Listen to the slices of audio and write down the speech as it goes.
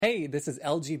Hey, this is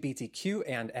LGBTQ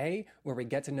and A, where we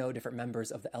get to know different members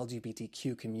of the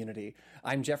LGBTQ community.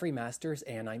 I'm Jeffrey Masters,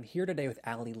 and I'm here today with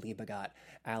Ali Liebegot.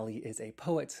 Ali is a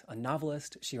poet, a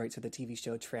novelist. She writes for the TV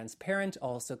show Transparent,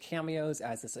 also cameos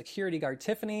as the security guard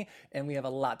Tiffany, and we have a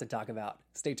lot to talk about.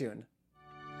 Stay tuned.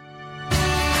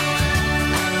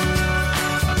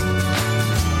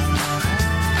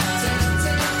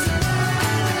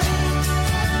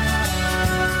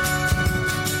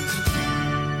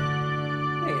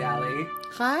 Hey, Ali.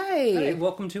 Hi. Hey,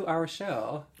 welcome to our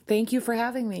show. Thank you for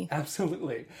having me.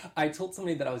 Absolutely. I told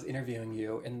somebody that I was interviewing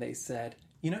you, and they said,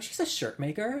 you know, she's a shirt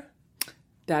maker.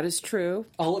 That is true.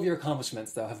 All of your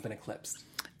accomplishments, though, have been eclipsed.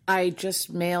 I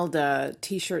just mailed a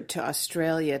t-shirt to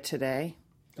Australia today.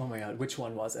 Oh my God, which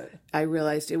one was it? I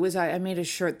realized I made a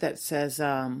shirt that says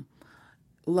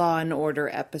Law and Order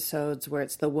episodes where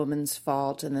it's the woman's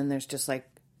fault, and then there's just like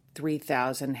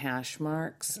 3,000 hash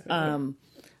marks.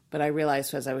 But I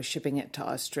realized as I was shipping it to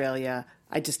Australia,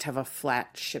 I just have a flat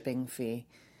shipping fee.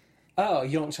 Oh,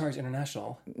 you don't charge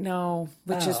international? No,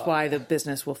 which is why the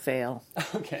business will fail.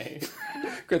 Okay.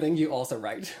 Good thing you also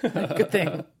write. Good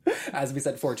thing. As we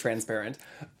said, for Transparent.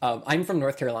 I'm from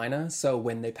North Carolina, so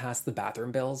when they passed the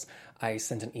bathroom bills, I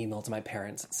sent an email to my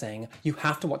parents saying, you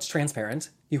have to watch Transparent,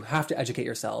 you have to educate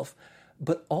yourself,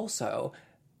 but also,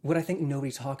 what I think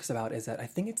nobody talks about is that I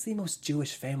think it's the most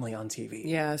Jewish family on TV.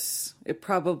 Yes, it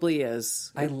probably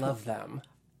is. I love them.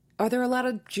 Are there a lot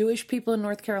of Jewish people in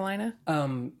North Carolina?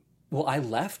 Well, I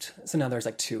left, so now there's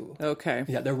like 2. Okay.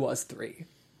 Yeah, there was 3.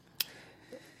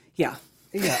 Yeah.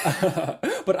 Yeah.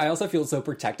 But I also feel so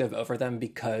protective over them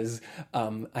because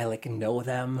I like know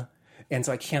them, and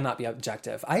so I cannot be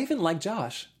objective. I even like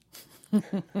Josh.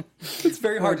 It's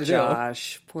very hard to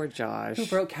Josh. Poor Josh. do. Who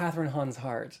broke Catherine Hahn's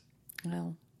heart?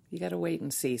 Well, you got to wait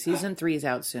and see. Season 3 is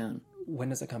out soon. When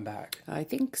does it come back? I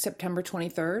think September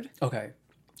 23rd. Okay.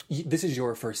 This is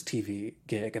your first TV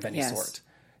gig of any Yes. sort.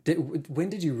 When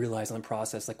did you realize in the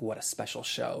process, like, what a special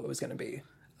show it was going to be?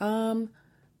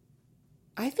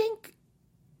 I think,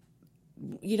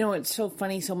 you know, it's so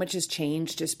funny. So much has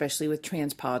changed, especially with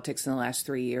trans politics in the last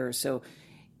 3 years. So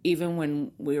even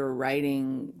when we were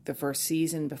writing the first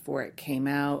season before it came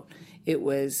out, it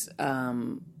was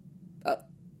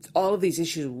all of these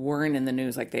issues weren't in the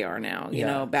news like they are now. You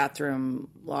know, bathroom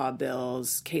law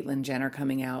bills, Caitlyn Jenner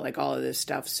coming out, like all of this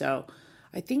stuff. So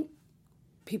I think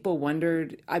people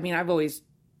wondered. I mean, I've always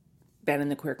been in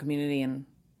the queer community and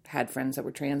had friends that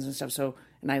were trans and stuff. So,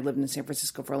 and I lived in San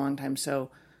Francisco for a long time.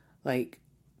 So, like,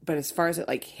 but as far as it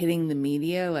like hitting the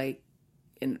media, like,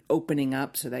 and opening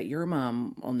up so that your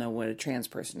mom will know what a trans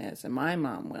person is and my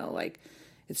mom will, like,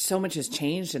 it's so much has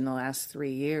changed in the last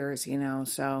 3 years, you know.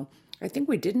 So I think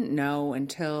we didn't know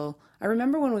until I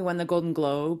remember when we won the Golden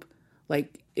Globe,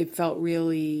 like, it felt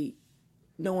really,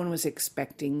 no one was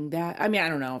expecting that. I mean, I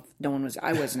don't know if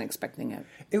I wasn't expecting it.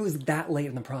 It was that late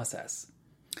in the process.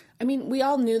 I mean, we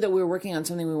all knew that we were working on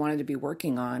something we wanted to be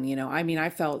working on, you know. I mean, I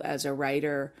felt as a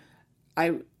writer,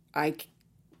 I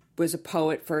was a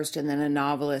poet first and then a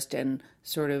novelist, and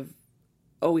sort of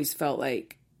always felt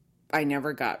like I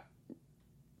never got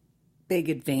big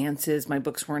advances. My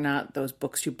books were not those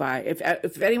books you buy.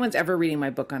 If anyone's ever reading my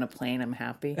book on a plane, I'm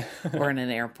happy, or in an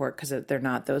airport, because they're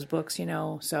not those books, you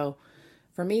know. So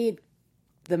for me,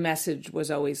 the message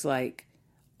was always like,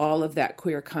 all of that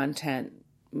queer content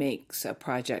makes a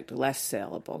project less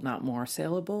saleable, not more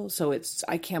saleable. So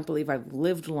I can't believe I've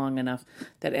lived long enough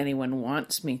that anyone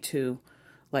wants me to,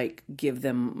 like, give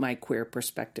them my queer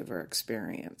perspective or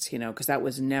experience, you know, because that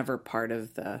was never part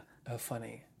of the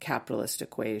funny capitalist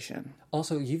equation.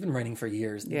 Also, you've been writing for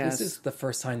years. Yes. This is the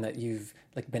first time that you've,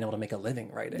 like, been able to make a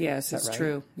living writing. Yes, is that it's right?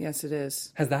 true. Yes, it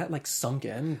is. Has that, like, sunk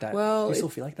in? Well, you still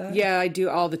feel like that? Yeah, I do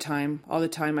all the time. All the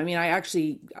time. I mean, I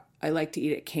like to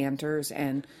eat at Cantor's,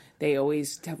 and they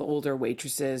always have older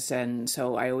waitresses, and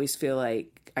so I always feel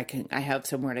like I have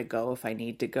somewhere to go if I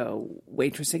need to go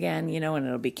waitress again, you know, and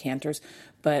it'll be Cantor's.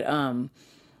 But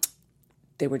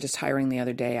they were just hiring the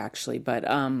other day, actually. But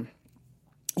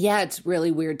yeah, it's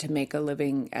really weird to make a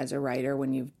living as a writer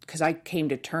because I came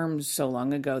to terms so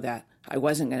long ago that I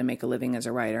wasn't going to make a living as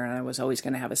a writer, and I was always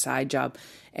going to have a side job,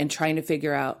 and trying to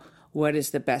figure out what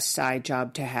is the best side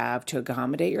job to have to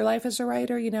accommodate your life as a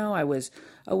writer. You know, I was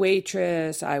a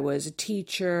waitress, I was a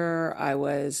teacher, I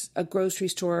was a grocery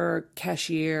store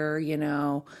cashier, you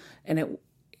know, and it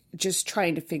just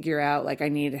trying to figure out, like, I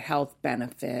needed health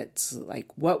benefits, like,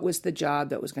 what was the job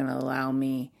that was going to allow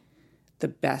me the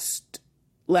best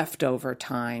leftover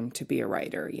time to be a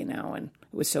writer, you know, and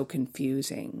it was so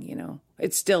confusing, you know.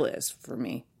 It still is for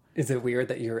me. Is it weird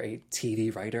that you're a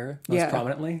TV writer most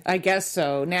prominently? I guess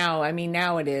so. Now, I mean,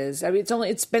 now it is. I mean,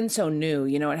 it's been so new.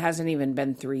 You know, it hasn't even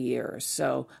been 3 years.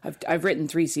 So I've written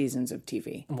 3 seasons of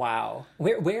TV. Wow.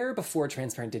 Where before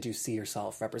Transparent did you see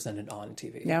yourself represented on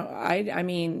TV? Now, I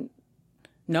mean,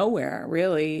 nowhere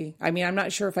really. I mean, I'm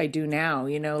not sure if I do now.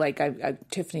 You know, like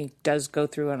Tiffany does go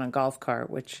through on a golf cart,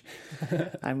 which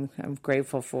I'm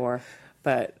grateful for.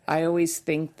 But I always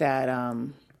think that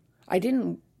I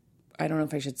don't know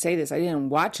if I should say this. I didn't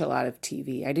watch a lot of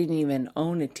TV. I didn't even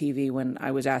own a TV when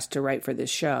I was asked to write for this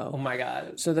show. Oh my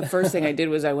God. So the first thing I did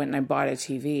was I went and I bought a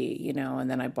TV, you know, and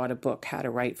then I bought a book, How to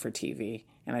Write for TV,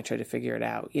 and I tried to figure it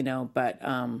out, you know. But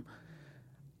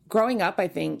growing up, I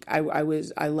think I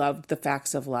loved The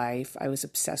Facts of Life. I was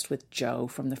obsessed with Jo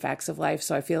from The Facts of Life.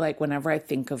 So I feel like whenever I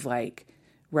think of like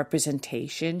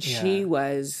representation, she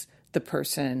was the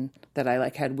person that I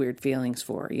like had weird feelings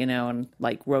for, you know, and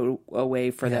like wrote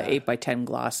away for the 8x10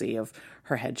 glossy of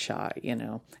her headshot, you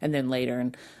know. And then later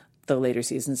in the later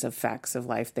seasons of Facts of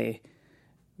Life, they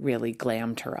really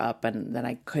glammed her up, and then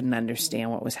I couldn't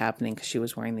understand what was happening because she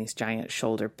was wearing these giant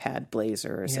shoulder pad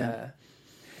blazers. Yeah.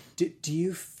 Do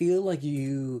you feel like do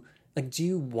you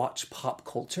watch pop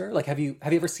culture? Like, have you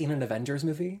ever seen an Avengers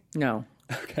movie? No.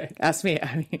 Okay. Ask me.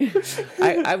 I mean,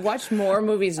 I've watched more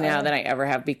movies now than I ever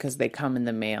have because they come in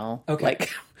the mail. Okay. Like,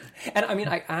 and I mean,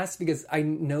 I asked because I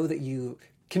know that you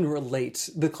can relate,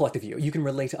 the collective you can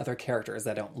relate to other characters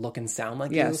that don't look and sound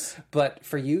like you. But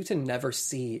for you to never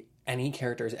see any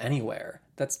characters anywhere,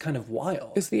 that's kind of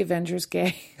wild. Is the Avengers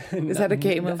gay? Is that a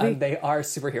gay movie? They are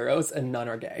superheroes and none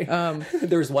are gay.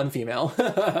 There's one female.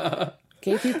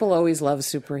 Gay people always love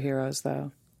superheroes,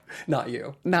 though. Not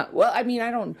you. Well, I mean,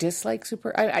 I don't dislike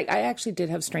I actually did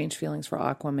have strange feelings for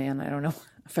Aquaman. I don't know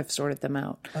if I've sorted them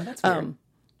out. Oh, that's weird.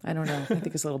 I don't know. I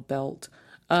think it's a little belt.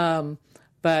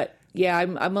 But yeah,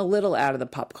 I'm a little out of the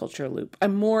pop culture loop.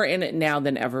 I'm more in it now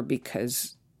than ever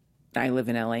because I live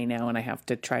in LA now and I have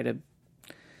to try to.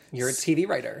 You're a TV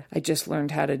writer. I just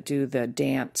learned how to do the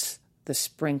dance, the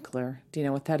sprinkler. Do you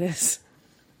know what that is?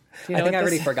 Do you know I think I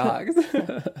already forgot.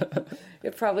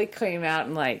 It probably came out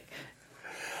in like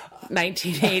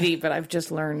 1980, but I've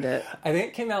just learned it. I think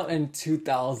it came out in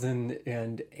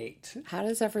 2008. How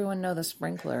does everyone know the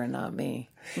sprinkler and not me?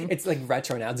 It's like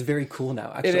retro now. It's very cool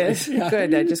now, actually. It is? Yeah.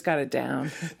 Good. I just got it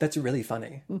down. That's really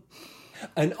funny.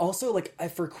 And also, like,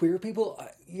 for queer people,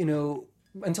 you know,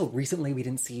 until recently we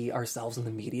didn't see ourselves in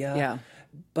the media. Yeah.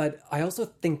 But I also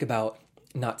think about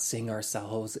not seeing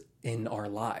ourselves in our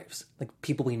lives, like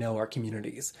people we know, our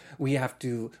communities. We're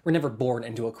never born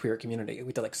into a queer community. We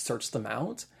have to like search them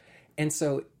out. And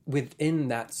so within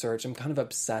that search, I'm kind of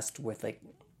obsessed with like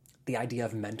the idea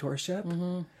of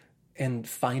mentorship and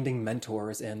finding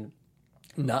mentors and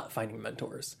not finding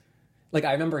mentors. Like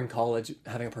I remember in college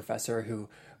having a professor who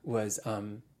was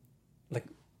like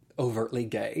overtly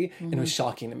gay, and it was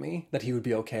shocking to me that he would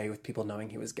be okay with people knowing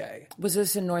he was gay. Was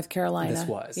this in North Carolina? This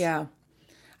was. Yeah.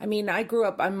 I mean,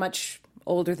 I'm much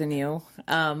older than you,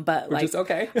 but Which is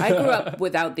okay. I grew up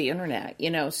without the internet, you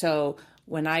know, so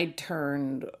when I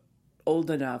turned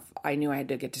old enough, I knew I had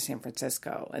to get to San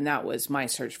Francisco, and that was my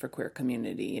search for queer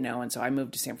community, you know, and so I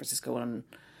moved to San Francisco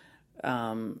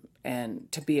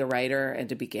and to be a writer and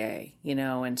to be gay, you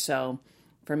know, and so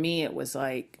for me it was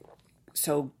like,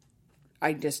 so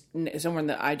I just, someone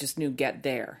that I just knew, get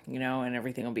there, you know, and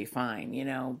everything will be fine, you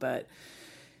know, but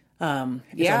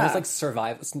it's almost like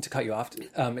survival, to cut you off.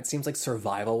 It seems like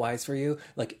survival wise for you,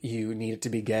 like you needed to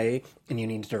be gay and you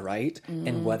needed to write,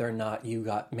 and whether or not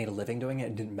you made a living doing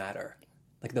it didn't matter.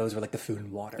 Like those were like the food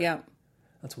and water. Yeah.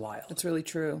 That's wild. That's really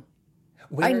true.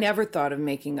 I never thought of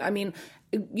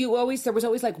there was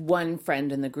always like one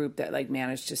friend in the group that like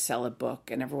managed to sell a book,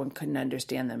 and everyone couldn't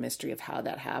understand the mystery of how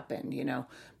that happened, you know.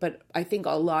 But I think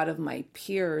a lot of my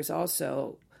peers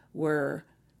also were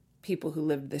people who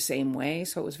lived the same way,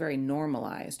 so it was very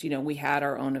normalized. You know, we had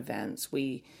our own events,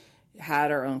 we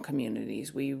had our own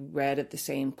communities, we read at the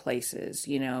same places,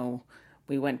 you know,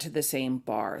 we went to the same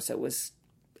bars. It was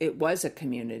a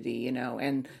community, you know,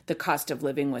 and the cost of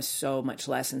living was so much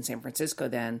less in San Francisco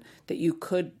then that you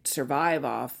could survive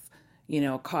off, you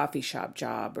know, a coffee shop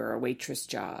job or a waitress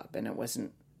job, and it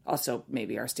wasn't. Also,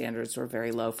 maybe our standards were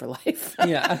very low for life.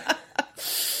 Yeah.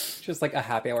 Just like a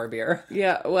happy hour beer.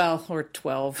 Yeah, well, or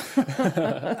 12.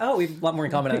 Oh, we have a lot more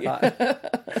in common, I thought.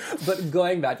 But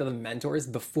going back to the mentors,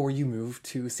 before you moved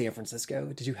to San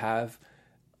Francisco, did you have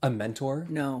a mentor?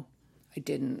 No, I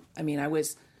didn't. I mean, I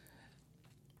was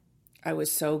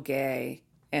so gay,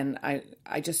 and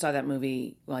I just saw that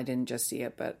movie. Well, I didn't just see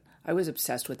it, but I was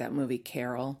obsessed with that movie,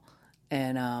 Carol.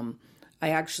 And I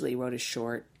actually wrote a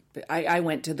short. I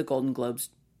went to the Golden Globes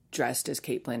dressed as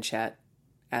Cate Blanchett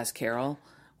as Carol,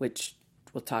 which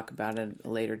we'll talk about at a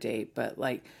later date. But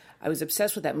like, I was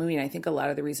obsessed with that movie, and I think a lot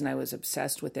of the reason I was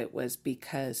obsessed with it was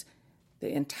because the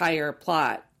entire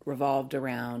plot revolved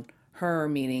around her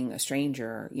meeting a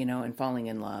stranger, you know, and falling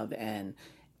in love, and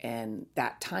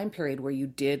that time period where you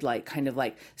did like kind of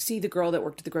like see the girl that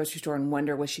worked at the grocery store and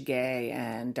wonder, was she gay,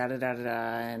 and da da da da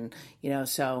da, and you know,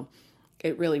 so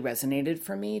it really resonated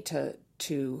for me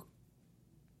to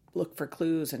look for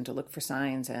clues and to look for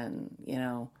signs, and you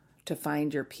know, to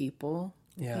find your people.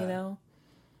 You know,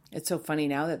 it's so funny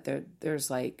now that there's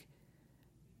like,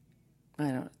 I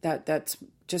don't know, that's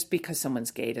just because someone's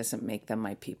gay doesn't make them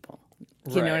my people.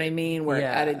 You know what I mean? Where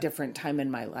at a different time in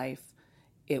my life,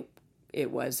 it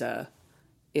was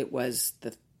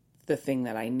the thing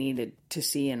that I needed to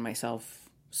see in myself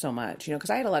so much, you know, because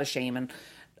I had a lot of shame and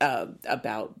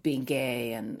about being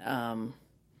gay, and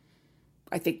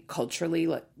I think culturally,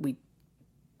 like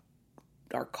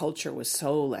our culture was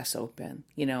so less open.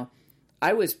 You know,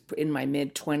 I was in my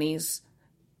mid-20s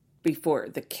before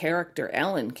the character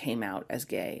Ellen came out as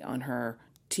gay on her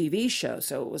TV show,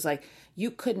 so it was like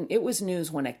it was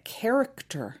news when a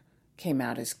character came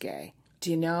out as gay. Do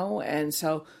you know? And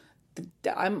so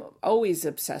I'm always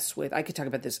obsessed with, I could talk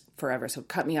about this forever, so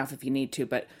cut me off if you need to,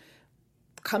 but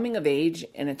coming of age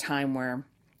in a time where,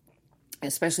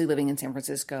 especially living in San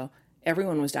Francisco,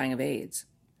 everyone was dying of AIDS.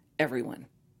 Everyone.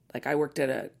 Like I worked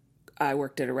at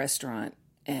a restaurant,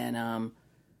 and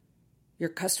your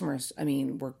customers, I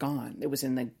mean, were gone. It was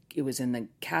in the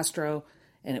Castro,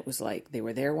 and it was like they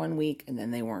were there one week and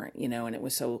then they weren't, you know, and it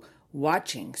was so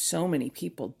watching so many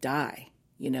people die,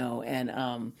 you know,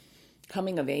 and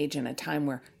coming of age in a time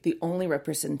where the only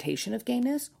representation of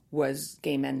gayness was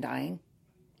gay men dying.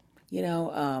 You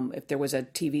know, if there was a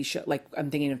TV show, like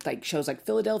I'm thinking of like shows like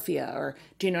Philadelphia, or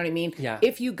do you know what I mean? Yeah.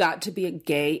 If you got to be a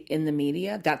gay in the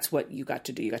media, that's what you got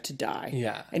to do. You got to die.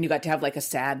 Yeah. And you got to have like a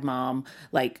sad mom,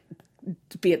 like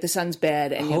be at the son's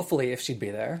bed. And hopefully if she'd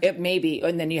be there. It maybe.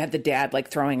 And then you had the dad like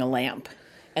throwing a lamp.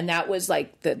 And that was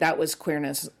like, that was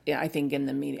queerness, I think, in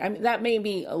the media. I mean, that may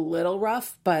be a little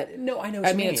rough, but no, I know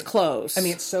what you mean. It's close. I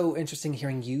mean, it's so interesting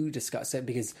hearing you discuss it,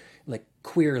 because like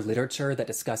queer literature that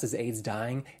discusses AIDS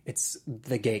dying, it's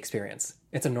the gay experience.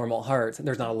 It's a normal heart.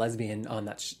 There's not a lesbian on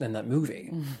in that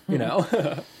movie, you know?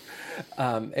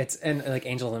 It's, and like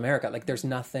Angel in America, like there's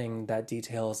nothing that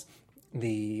details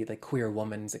the like queer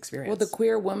woman's experience. Well, the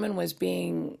queer woman was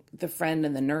being the friend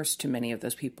and the nurse to many of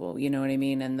those people, you know what I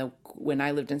mean? And when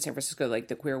I lived in San Francisco, like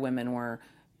the queer women were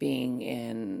being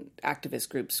in activist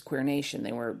groups, Queer Nation,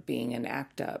 they were being in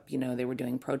ACT UP, you know, they were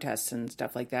doing protests and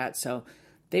stuff like that. So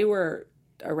they were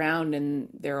around in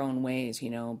their own ways, you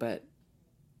know, but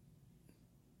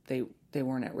they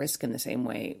weren't at risk in the same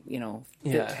way, you know,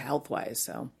 health-wise.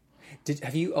 So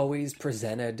have you always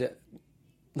presented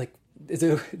like, is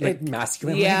it like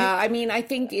masculinely? Yeah, I mean, I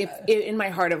think if in my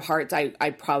heart of hearts,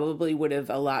 I probably would have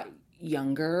a lot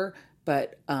younger,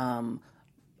 but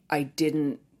I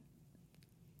think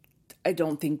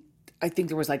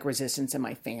there was like resistance in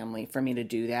my family for me to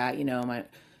do that. You know,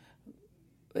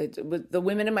 the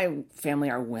women in my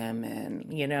family are women,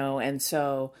 you know, and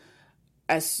so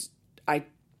as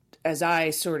I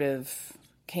sort of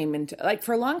came into, like,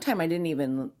 for a long time,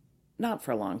 not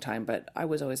for a long time, but I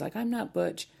was always like, I'm not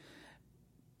butch.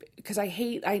 Because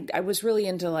I was really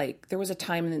into, like, there was a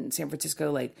time in San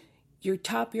Francisco, like, you're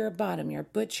top, you're a bottom, you're a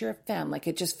butch, you're a femme. Like,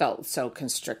 it just felt so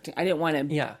constricting. I didn't want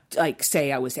to, like,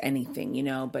 say I was anything, you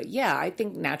know. But, yeah, I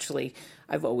think naturally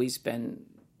I've always been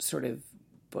sort of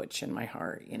butch in my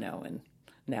heart, you know. And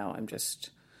now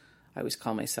I always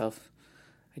call myself,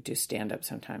 I do stand up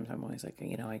sometimes. I'm always like,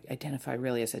 you know, I identify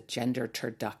really as a gender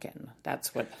turducken.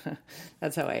 That's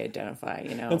how I identify,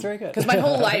 you know. That's very good. Because my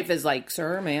whole life is like,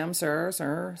 sir, ma'am, sir,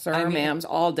 ma'ams,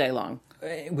 all day long.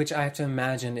 Which I have to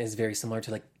imagine is very similar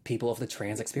to like people of the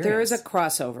trans experience. There is a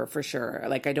crossover for sure.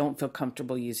 Like, I don't feel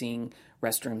comfortable using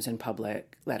restrooms in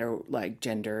public that are like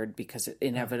gendered, because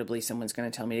inevitably someone's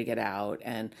going to tell me to get out,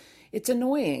 and it's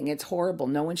annoying. It's horrible.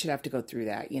 No one should have to go through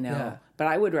that, you know. Yeah. But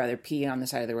I would rather pee on the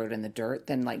side of the road in the dirt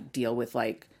than like deal with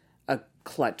like a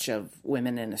clutch of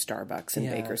women in a Starbucks in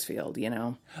Bakersfield, you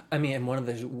know. I mean, and one of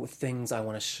the things I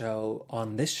want to show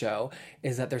on this show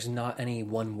is that there's not any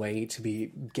one way to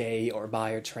be gay or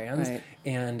bi or trans, right.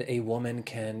 And a woman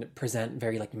can present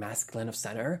very like masculine of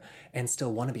center and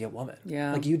still want to be a woman.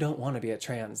 Yeah, like you don't want to be a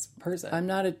trans person.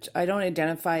 I don't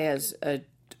identify as a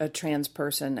trans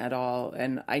person at all,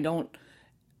 and I don't.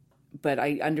 But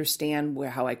I understand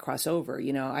how I cross over.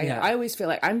 You know, I always feel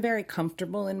like I'm very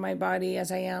comfortable in my body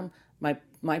as I am.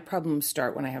 My problems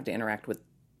start when I have to interact with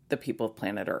the people of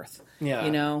planet Earth. Yeah.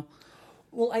 You know?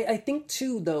 Well, I think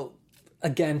too, though,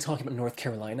 again, talking about North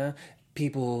Carolina,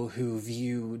 people who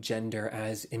view gender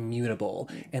as immutable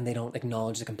and they don't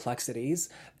acknowledge the complexities,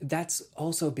 that's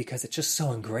also because it's just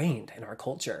so ingrained in our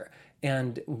culture.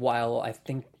 And while I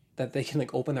think that they can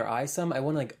like open their eyes some, I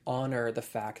want to like honor the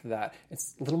fact that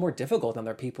it's a little more difficult on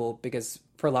other people because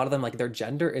for a lot of them, like their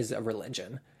gender is a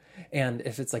religion. And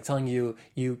if it's like telling you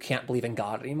you can't believe in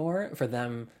God anymore, for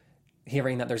them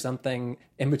hearing that there's something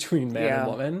in between man and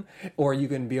woman, or you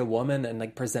can be a woman and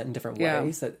like present in different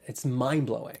ways, that it's mind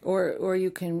blowing. Or you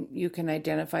can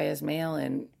identify as male,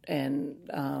 and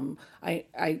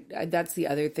I that's the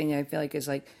other thing I feel like is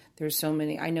like there's so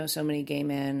many, I know so many gay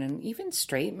men and even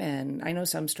straight men. I know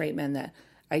some straight men that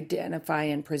identify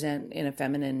and present in a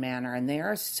feminine manner, and they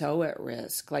are so at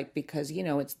risk, like because you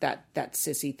know it's that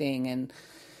sissy thing and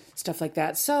stuff like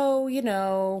that. So you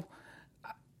know.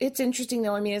 It's interesting,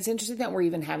 though. I mean, it's interesting that we're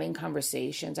even having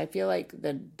conversations. I feel like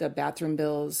the bathroom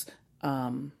bills,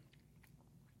 the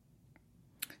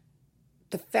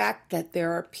fact that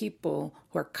there are people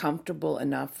who are comfortable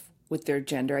enough with their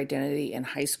gender identity in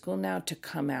high school now to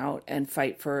come out and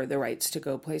fight for the rights to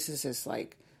go places is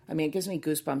like, I mean, it gives me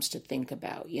goosebumps to think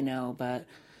about, you know. But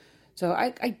so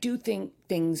I do think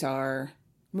things are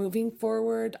moving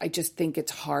forward. I just think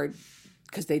it's hard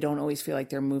because they don't always feel like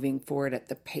they're moving forward at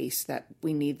the pace that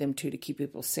we need them to keep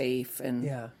people safe and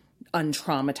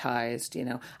untraumatized, you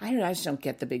know. I don't know, I just don't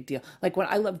get the big deal. Like when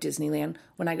I love Disneyland,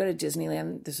 when I go to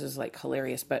Disneyland, this is like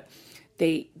hilarious, but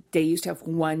they used to have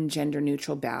one gender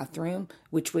neutral bathroom,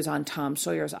 which was on Tom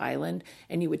Sawyer's Island,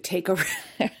 and you would take a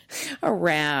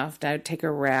raft. I would take a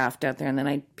raft out there, and then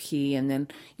I'd pee, and then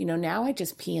you know now I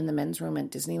just pee in the men's room at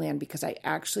Disneyland because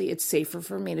it's safer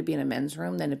for me to be in a men's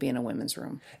room than to be in a women's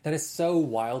room. That is so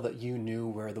wild that you knew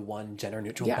where the one gender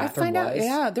neutral bathroom was. I find out.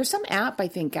 Yeah, there's some app I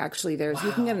think actually.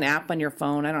 You can get an app on your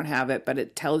phone. I don't have it, but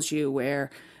it tells you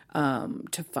where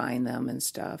to find them and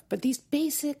stuff. But these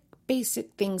basic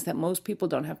things that most people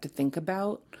don't have to think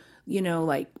about, you know,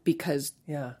 like because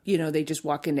you know they just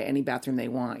walk into any bathroom they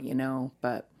want, you know.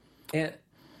 But and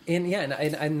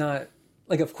I'm not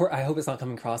like, of course, I hope it's not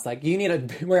coming across like you need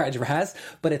to wear a dress,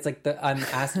 but it's like I'm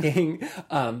asking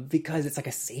because it's like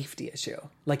a safety issue,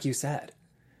 like you said.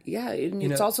 Yeah,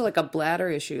 it's also like a bladder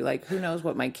issue. Like who knows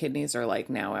what my kidneys are like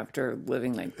now after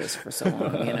living like this for so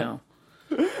long, you know.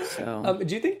 So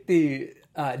do you think the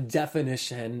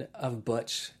definition of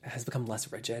butch has become less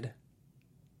rigid?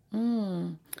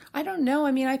 I don't know.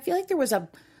 I mean, I feel like there was a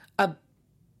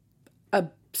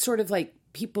sort of like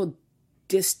people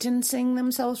distancing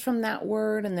themselves from that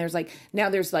word, and there's like now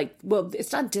there's like, well,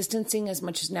 it's not distancing as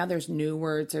much as now there's new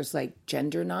words. There's like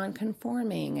gender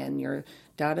non-conforming and you're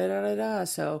da da da da da.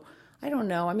 So I don't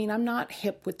know. I mean, I'm not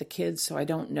hip with the kids, so I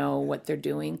don't know what they're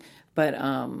doing. But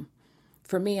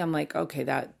for me, I'm like, okay,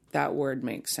 that word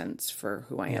makes sense for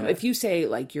who I am. If you say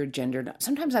like your gender,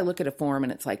 sometimes I look at a form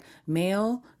and it's like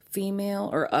male, female,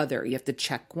 or other. You have to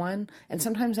check one. And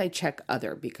sometimes I check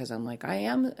other because I'm like, I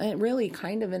am really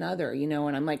kind of an other, you know,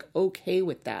 and I'm like, okay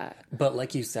with that. But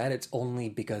like you said, it's only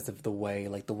because of the way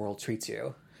like the world treats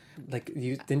you. Like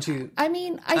didn't you? I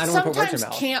mean, I sometimes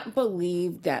can't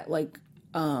believe that like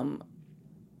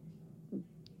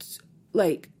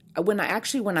when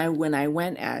I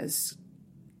went as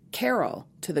Carol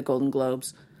to the Golden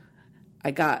Globes,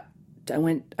 I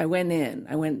went like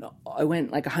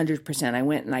 100%. I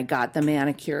went and I got the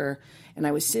manicure, and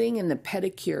I was sitting in the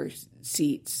pedicure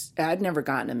seats. I'd never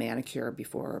gotten a manicure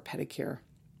before or a pedicure.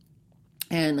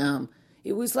 And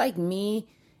it was like me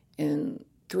and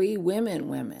three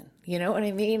women, you know what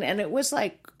I mean? And it was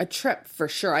like a trip for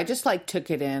sure. I just like took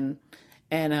it in,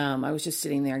 and I was just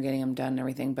sitting there getting them done and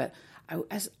everything. But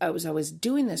as I was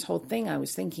doing this whole thing, I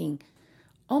was thinking,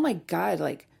 oh my God,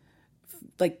 like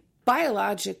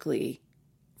biologically,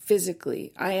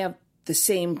 physically, I have the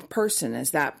same person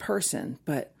as that person,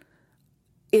 but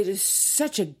it's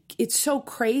so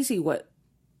crazy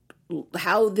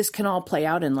how this can all play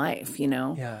out in life, you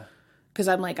know? Yeah. Because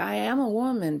I'm like, I am a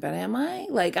woman, but am I?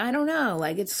 Like, I don't know.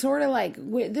 Like, it's sort of like,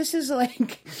 this is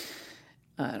like,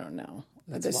 I don't know.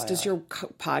 Does your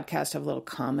podcast have little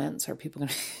comments? Are people going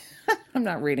to... I'm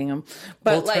not reading them,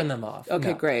 but we'll turn them off.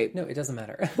 Okay, no. Great. No, it doesn't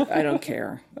matter. I don't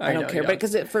care. I don't care. But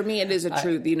because for me, it is a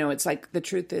truth. You know, it's like the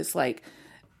truth is like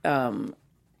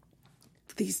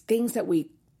these things that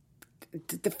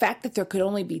the fact that there could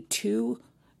only be two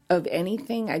of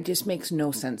anything, it just makes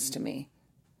no sense to me.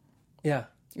 Yeah.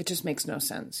 It just makes no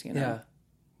sense, you know? Yeah.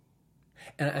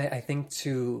 And I think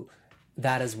too,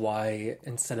 that is why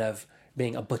instead of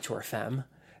being a butch or a femme,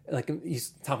 like you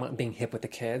talk about being hip with the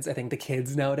kids, I think the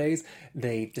kids nowadays,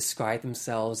 they describe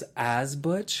themselves as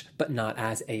butch, but not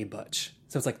as a butch.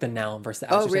 So it's like the noun versus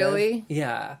the Oh, adjective. really?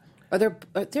 Yeah.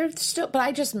 They're still, but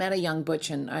I just met a young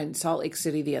butch in Salt Lake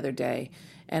City the other day,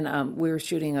 and we were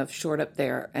shooting a short up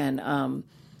there, and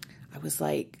I was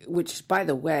like, which, by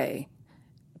the way,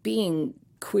 being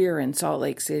queer in Salt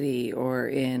Lake City or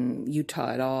in Utah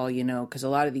at all, because a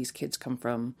lot of these kids come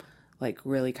from like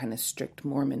really kind of strict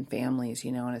Mormon families,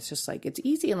 and it's just like, it's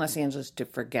easy in Los Angeles to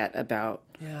forget about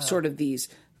sort of these,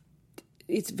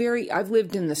 I've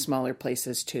lived in the smaller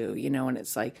places too, and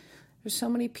it's like, there's so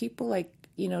many people like,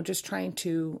 just trying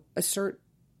to assert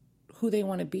who they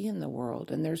want to be in the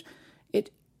world. And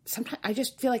sometimes I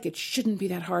just feel like it shouldn't be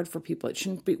that hard for people.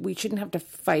 We shouldn't have to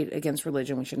fight against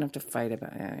religion. We shouldn't have to fight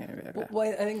about Well,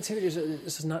 I think too,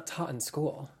 this is not taught in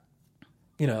school,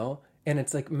 and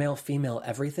it's like male, female,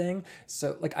 everything.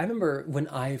 So like, I remember when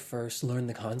I first learned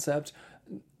the concept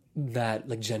that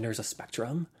like gender is a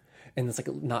spectrum and it's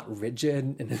like not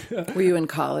rigid. And Were you in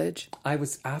college? I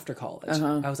was after college.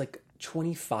 I was like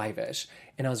 25-ish,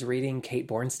 and I was reading Kate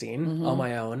Bornstein on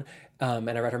my own, and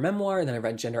I read her memoir, and then I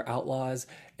read Gender Outlaws,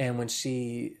 and when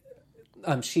she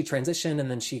transitioned, and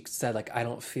then she said like, I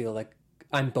don't feel like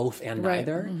I'm both and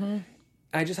neither.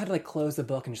 I just had to like close the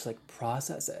book and just like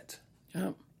process it,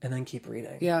 and then keep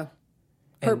reading. Yeah,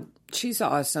 she's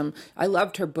awesome. I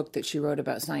loved her book that she wrote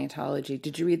about Scientology.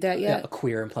 Did you read that yet? Yeah, A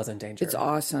Queer and Pleasant Danger. It's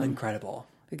awesome, incredible.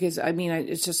 Because, I mean,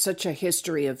 it's just such a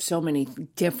history of so many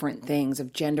different things,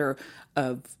 of gender,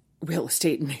 of real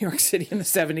estate in New York City in the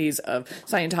 70s, of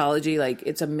Scientology. Like,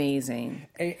 it's amazing.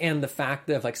 And the fact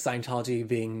of, like, Scientology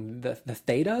being the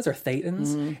thetas or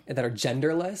thetans that are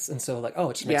genderless. And so, like,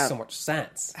 it just makes so much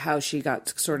sense. How she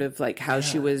got sort of, like, how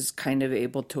she was kind of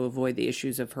able to avoid the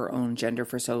issues of her own gender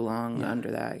for so long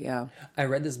under that, I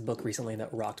read this book recently that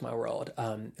rocked my world.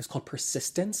 It's called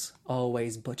Persistence,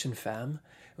 Always Butch and Femme.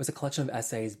 It was a collection of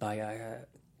essays by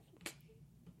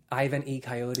Ivan E.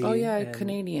 Coyote. Oh, yeah,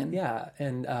 Canadian. Yeah,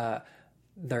 and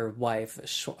their wife,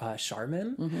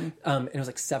 Charmin. And it was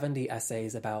like 70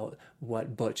 essays about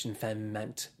what butch and femme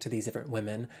meant to these different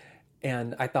women.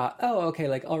 And I thought, okay,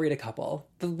 like, I'll read a couple.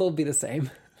 They'll be the same.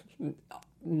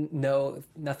 No,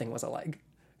 nothing was alike.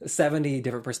 70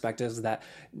 different perspectives that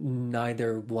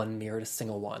neither one mirrored a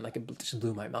single one. Like, it just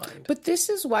blew my mind. But this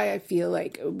is why I feel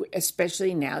like,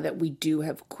 especially now that we do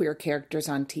have queer characters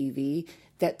on TV,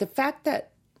 that the fact that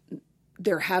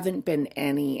there haven't been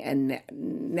any and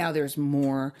now there's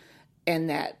more, and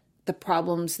that the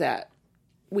problems that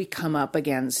we come up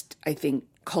against, I think,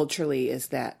 culturally, is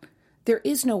that there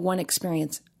is no one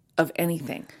experience of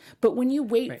anything. But when you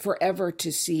wait forever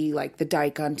to see like the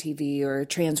dyke on TV or a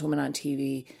trans woman on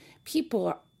TV,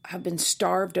 people have been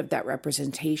starved of that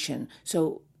representation.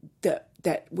 So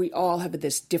that we all have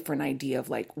this different idea of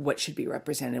like what should be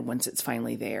represented once it's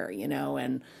finally there,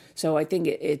 And so I think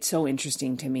it's so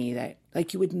interesting to me that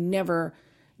like you would never,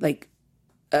 like,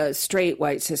 a straight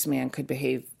white cis man could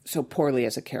behave so poorly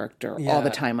as a character all the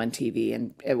time on TV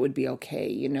and it would be okay,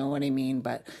 you know what I mean?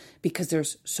 But because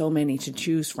there's so many to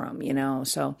choose from,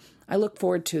 So I look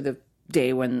forward to the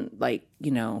day when, like,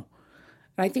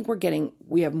 I think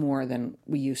we have more than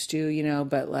we used to,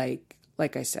 but like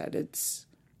I said,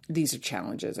 these are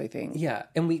challenges, I think. Yeah,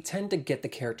 and we tend to get the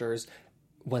characters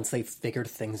once they've figured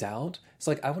things out.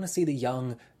 So like, I want to see the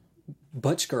young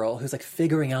butch girl who's like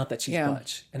figuring out that she's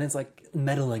butch, and it's like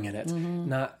meddling in it,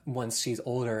 not once she's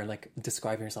older and like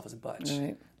describing herself as a butch.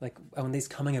 Right. Like, I want these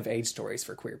coming of age stories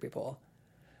for queer people,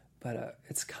 but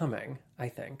it's coming, I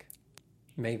think.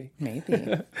 Maybe. I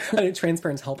think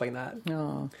Transparent's helping that.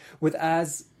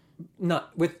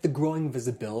 With the growing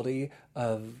visibility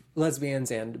of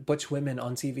lesbians and butch women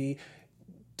on TV,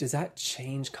 does that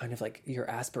change kind of like your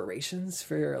aspirations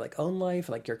for your like own life,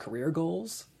 like your career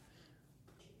goals?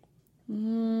 I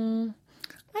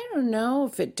don't know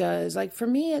if it does. Like, for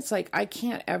me, it's like I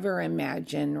can't ever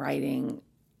imagine writing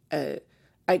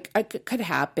could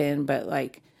happen, but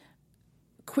like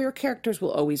queer characters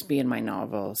will always be in my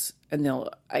novels, and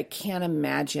I can't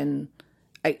imagine.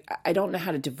 I don't know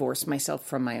how to divorce myself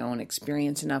from my own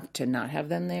experience enough to not have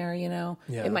them there, Yeah.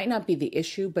 It might not be the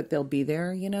issue, but they'll be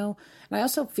there, And I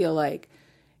also feel like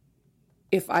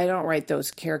if I don't write those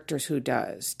characters, who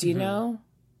does? Do you know?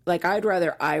 Like, I'd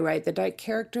rather I write the dyke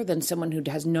character than someone who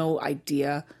has no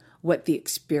idea what the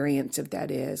experience of that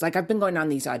is. Like, I've been going on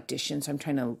these auditions. I'm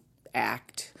trying to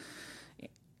act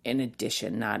in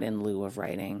addition, not in lieu of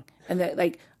writing. And that,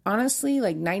 like, honestly,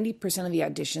 like 90% of the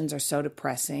auditions are so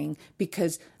depressing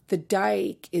because the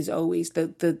dyke is always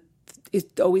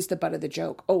it's always the butt of the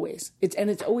joke. Always.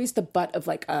 It's always the butt of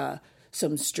like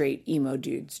some straight emo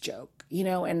dude's joke,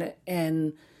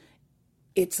 And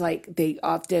it's like they're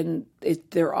often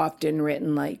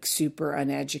written like super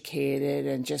uneducated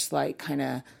and just like kind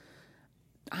of,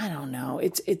 I don't know.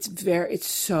 It's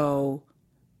so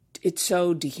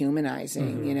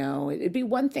dehumanizing, you know. It'd be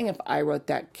one thing if I wrote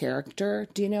that character,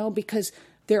 do you know, because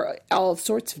there are all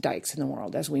sorts of dykes in the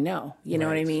world, as we know, you know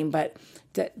what I mean? But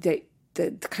the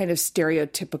kind of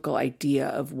stereotypical idea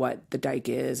of what the dyke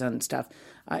is and stuff,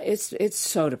 it's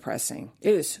so depressing.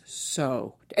 It is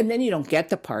so, and then you don't get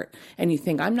the part, and you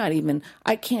think,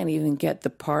 I can't even get the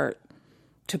part.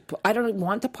 I don't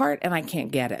want the part, and I can't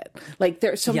get it. Like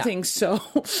there's something so,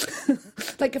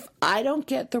 like if I don't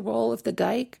get the role of the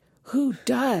dyke, who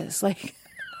does? Like,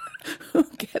 who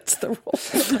gets the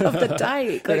role of the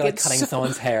dyke? Like it's cutting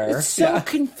someone's hair. It's so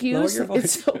confusing.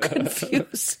 It's so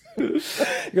confusing.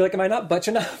 You're like, am I not butch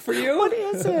enough for you? What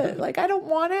is it? Like, I don't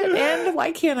want it, and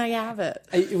why can't I have it?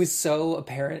 It was so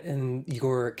apparent in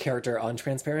your character on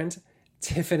Transparent.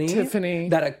 Tiffany,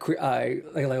 that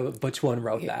a butch one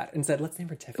wrote that and said, let's name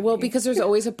her Tiffany. Well, because there's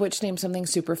always a butch named something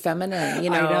super feminine,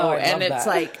 you know, I and it's that.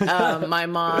 like my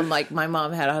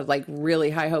mom had like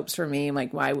really high hopes for me.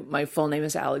 Like my full name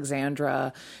is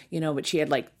Alexandra, you know, but she had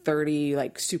like 30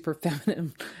 like super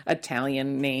feminine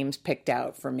Italian names picked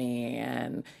out for me,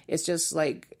 and it's just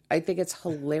like, I think it's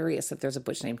hilarious that there's a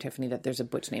butch named Tiffany, that there's a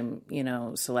butch named, you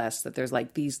know, Celeste, that there's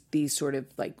like these sort of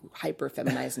like hyper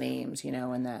feminized names, you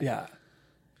know, and that. Yeah.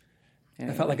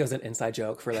 I felt like it was an inside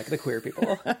joke for like the queer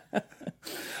people.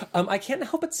 I can't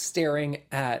help but staring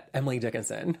at Emily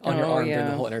Dickinson on your arm during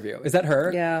the whole interview. Is that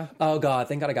her? Yeah. Oh God,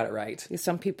 thank God I got it right.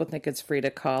 Some people think it's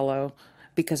Frida Kahlo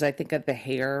because I think of the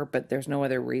hair, but there's no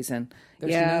other reason.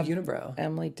 There's no unibrow.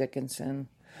 Emily Dickinson.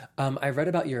 I read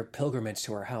about your pilgrimage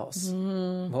to her house.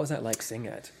 What was that like seeing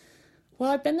it? Well,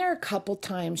 I've been there a couple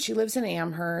times. She lives in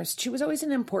Amherst. She was always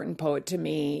an important poet to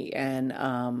me,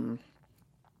 and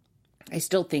I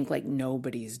still think like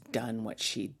nobody's done what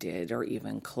she did or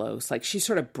even close. Like she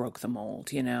sort of broke the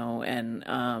mold, you know?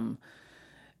 And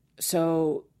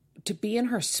so to be in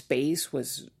her space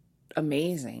was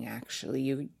amazing,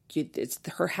 actually. It's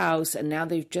her house, and now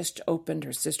they've just opened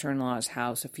her sister-in-law's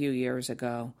house a few years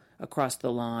ago across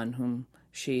the lawn, whom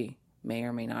she may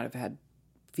or may not have had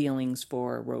feelings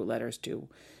for, wrote letters to.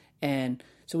 And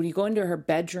so when you go into her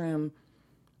bedroom,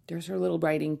 there's her little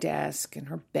writing desk and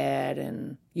her bed,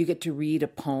 and you get to read a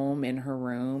poem in her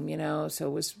room, you know? So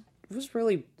it was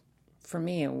really, for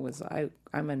me, I'm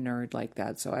a nerd like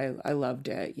that. So I loved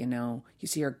it, you know? You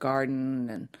see her garden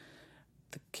and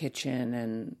the kitchen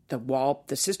and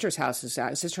the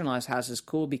sister-in-law's house is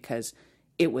cool because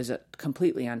it was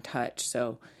completely untouched.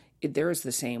 So there is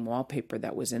the same wallpaper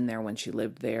that was in there when she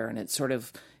lived there, and it's sort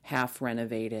of half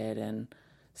renovated and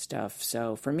stuff.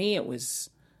 So for me, it was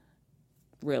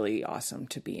really awesome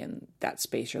to be in that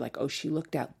space. You're like, oh, she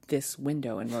looked out this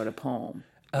window and wrote a poem.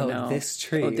 Oh, you know? this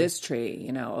tree. Oh, this tree.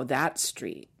 You know, oh, that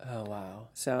street. Oh, wow.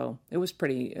 So it was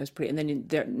pretty. And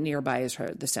then nearby is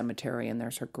the cemetery, and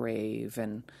there's her grave.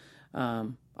 And I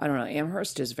don't know.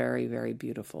 Amherst is very, very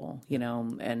beautiful. You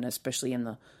know, and especially in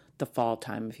the fall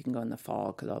time, if you can go in the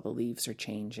fall, because all the leaves are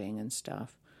changing and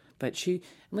stuff. But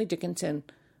Emily Dickinson,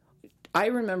 I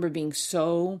remember being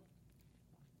so.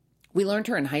 We learned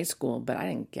her in high school, but I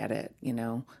didn't get it, you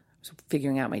know. I was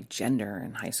figuring out my gender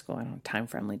in high school. I don't have time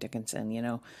for Emily Dickinson, you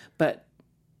know. But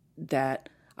that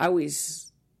I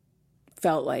always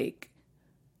felt like,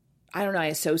 I don't know, I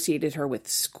associated her with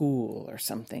school or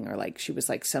something, or like she was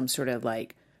like some sort of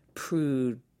like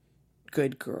prude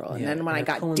good girl. And then when I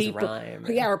got deeper,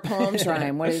 her poems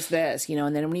rhyme. What is this? You know,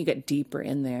 and then when you get deeper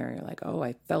in there, you're like, oh,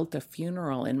 I felt a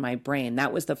funeral in my brain.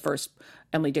 That was the first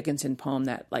Emily Dickinson poem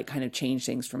that like kind of changed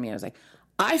things for me. I was like,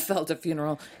 I felt a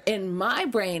funeral in my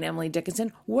brain, Emily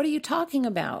Dickinson. What are you talking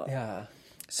about? Yeah.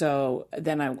 So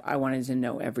then I wanted to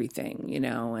know everything, you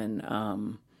know, and I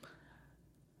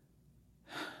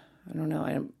don't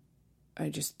know. I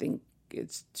just think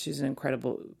she was an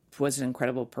incredible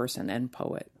person and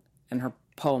poet. And her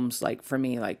poems, like, for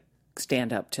me, like,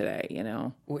 stand up today, you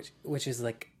know? Which is,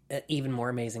 like, even more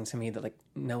amazing to me that, like,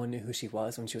 no one knew who she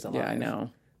was when she was alive. Yeah, I know.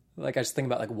 Like, I just think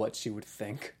about, like, what she would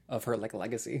think of her, like,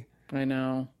 legacy. I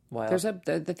know. Wow. I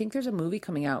think there's a movie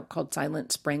coming out called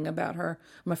Silent Spring about her.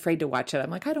 I'm afraid to watch it. I'm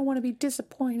like, I don't want to be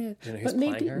disappointed. Do you know who's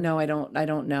playing her? No, I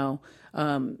don't know.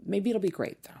 Maybe it'll be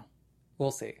great, though.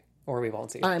 We'll see. Or we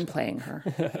won't see. I'm playing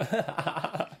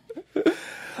her.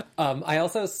 I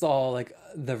also saw, like,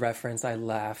 the reference, I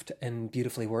laughed, in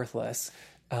Beautifully Worthless.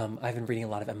 I've been reading a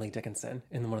lot of Emily Dickinson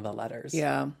in one of the letters.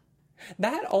 Yeah.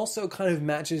 That also kind of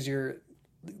matches your,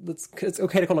 it's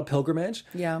okay to call it a pilgrimage.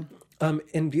 Yeah.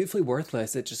 In Beautifully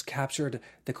Worthless, it just captured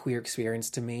the queer experience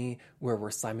to me, where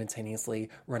we're simultaneously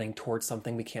running towards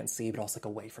something we can't see, but also like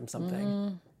away from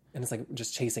something. And it's like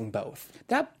just chasing both.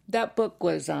 That book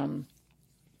was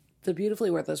The Beautifully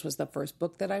Worthless was the first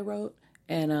book that I wrote,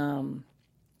 and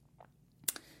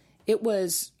it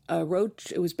was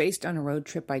it was based on a road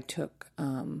trip I took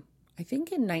I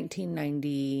think in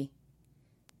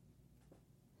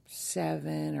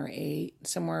 1997 or 8,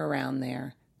 somewhere around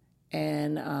there.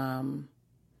 And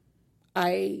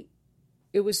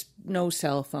it was no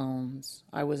cell phones.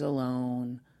 I was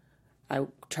alone. I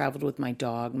traveled with my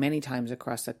dog many times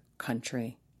across the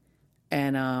country.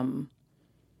 And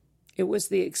it was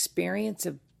the experience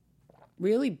of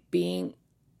really being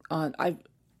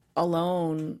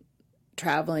alone,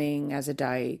 traveling as a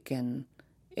dyke and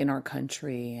in our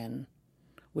country and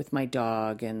with my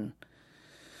dog and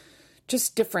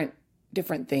just different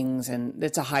things. And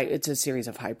it's a series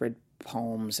of hybrid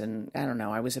poems, and I don't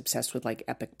know, I was obsessed with like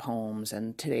epic poems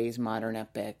and today's modern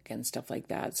epic and stuff like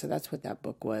that. So that's what that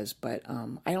book was. But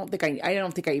I don't think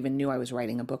I even knew I was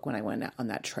writing a book when I went on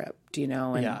that trip. Do you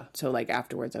know? And so like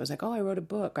afterwards I was like, oh, I wrote a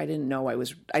book. I didn't know I'm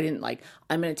going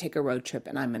to take a road trip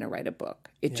and I'm going to write a book.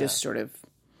 It just sort of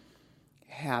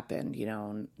happened,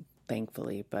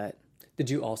 thankfully. But did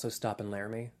you also stop in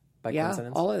Laramie by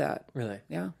coincidence? All of that. Really?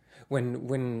 Yeah.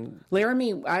 When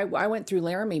Laramie, I went through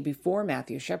Laramie before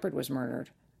Matthew Shepard was murdered.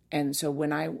 And so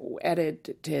when I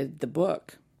edited the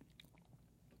book,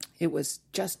 it was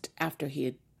just after he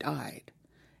had died.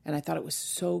 And I thought it was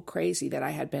so crazy that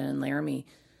I had been in Laramie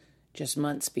just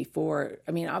months before.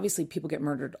 I mean, obviously people get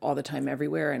murdered all the time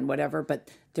everywhere and whatever, but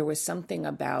there was something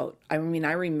about, I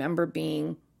remember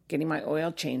getting my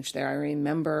oil changed there. I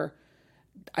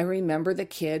remember the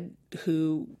kid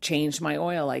who changed my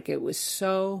oil. Like, it was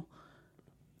so,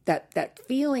 that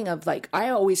feeling of like, I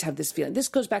always have this feeling, this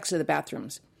goes back to the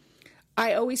bathrooms.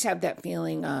 I always have that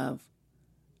feeling of,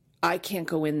 I can't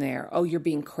go in there. Oh, you're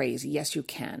being crazy. Yes, you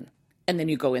can. And then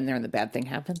you go in there and the bad thing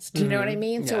happens. Do you know what I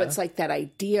mean? Yeah. So it's like that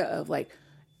idea of like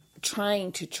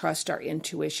trying to trust our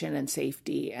intuition and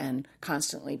safety and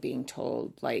constantly being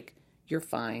told like, you're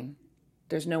fine.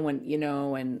 There's no one,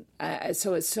 and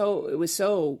so it was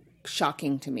so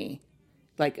shocking to me.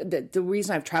 Like the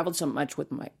reason I've traveled so much with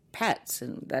my pets,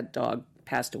 and that dog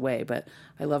passed away, but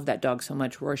I love that dog so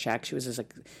much. Rorschach, she was this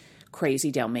like crazy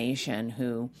Dalmatian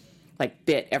who like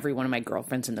bit every one of my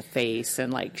girlfriends in the face,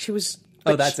 and like she was.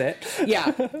 Oh, that's it?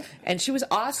 Yeah. And she was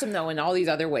awesome though in all these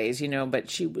other ways, but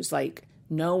she was like,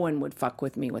 no one would fuck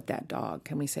with me with that dog.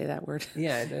 Can we say that word?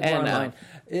 Yeah.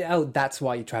 And that's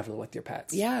why you travel with your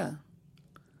pets. Yeah.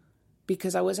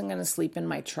 Because I wasn't going to sleep in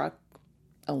my truck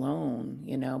alone,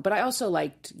 But I also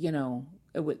liked,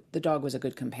 the dog was a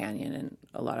good companion in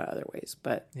a lot of other ways.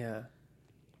 But yeah,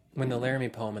 when the Laramie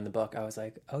poem in the book, I was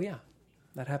like, oh yeah,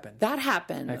 that happened. That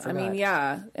happened. I mean,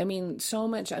 yeah. I mean, so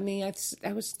much. I mean,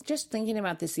 I was just thinking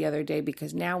about this the other day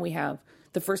because now we have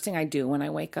the first thing I do when I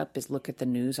wake up is look at the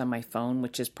news on my phone,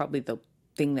 which is probably the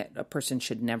thing that a person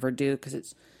should never do because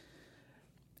it's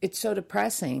so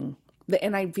depressing.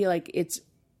 And I feel like it's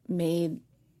made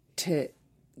to,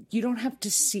 you don't have to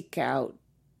seek out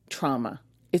trauma.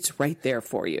 It's right there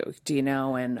for you. Do you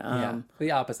know? And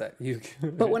the opposite.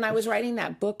 But when I was writing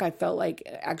that book, I felt like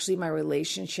actually my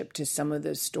relationship to some of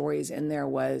the stories in there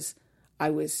was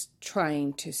I was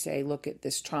trying to say, look at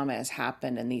this trauma has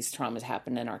happened and these traumas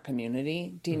happen in our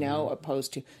community. Do you know?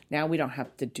 Opposed to now we don't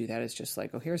have to do that. It's just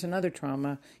like, oh, here's another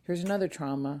trauma. Here's another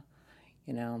trauma.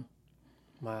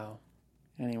 Wow.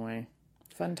 Anyway.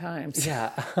 Fun times.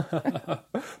 Yeah.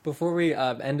 Before we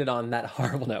end it on that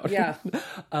horrible note. Yeah.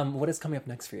 What is coming up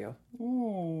next for you?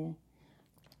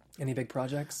 Any big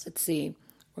projects? Let's see.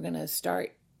 We're going to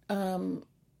start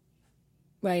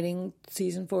writing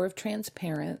season 4 of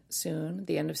Transparent soon,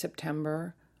 the end of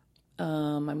September.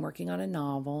 I'm working on a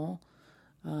novel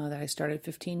that I started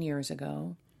 15 years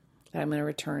ago that I'm going to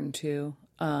return to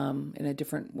in a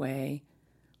different way.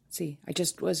 See, I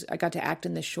got to act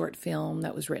in this short film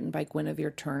that was written by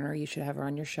Guinevere Turner. You should have her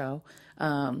on your show.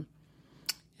 And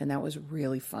that was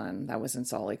really fun. That was in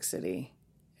Salt Lake City.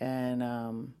 And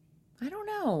I don't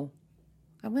know.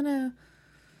 I'm going to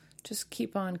just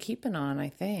keep on keeping on, I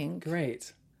think.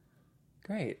 Great.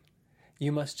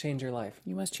 You must change your life.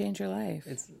 You must change your life.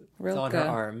 It's on her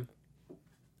arm.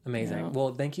 Amazing. Yeah.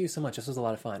 Well, thank you so much. This was a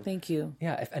lot of fun. Thank you.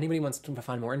 Yeah, if anybody wants to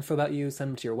find more info about you,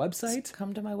 send them to your website.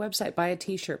 Come to my website. Buy a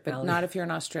t-shirt, but not if you're in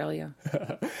Australia.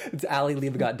 It's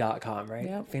AllieLiebegott.com, right?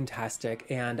 Yep. Fantastic.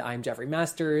 And I'm Jeffrey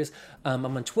Masters. I'm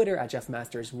on Twitter at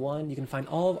JeffMasters1. You can find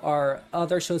all of our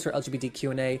other shows for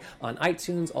LGBTQ&A on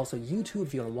iTunes, also YouTube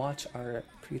if you want to watch our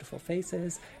beautiful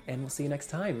faces. And we'll see you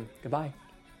next time. Goodbye.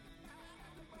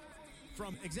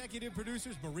 From executive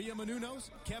producers Maria Menounos,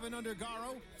 Kevin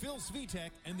Undergaro, Phil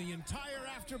Svitek, and the entire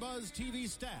AfterBuzz TV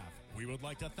staff, we would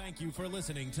like to thank you for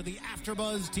listening to the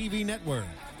AfterBuzz TV network.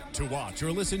 To watch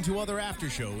or listen to other after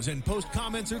shows and post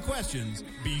comments or questions,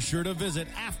 be sure to visit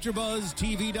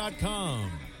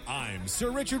AfterBuzzTV.com. I'm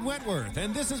Sir Richard Wentworth,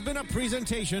 and this has been a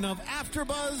presentation of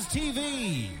AfterBuzz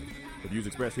TV. The views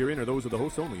expressed herein are those of the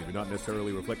hosts only and do not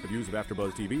necessarily reflect the views of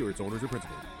AfterBuzz TV or its owners or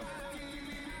principals.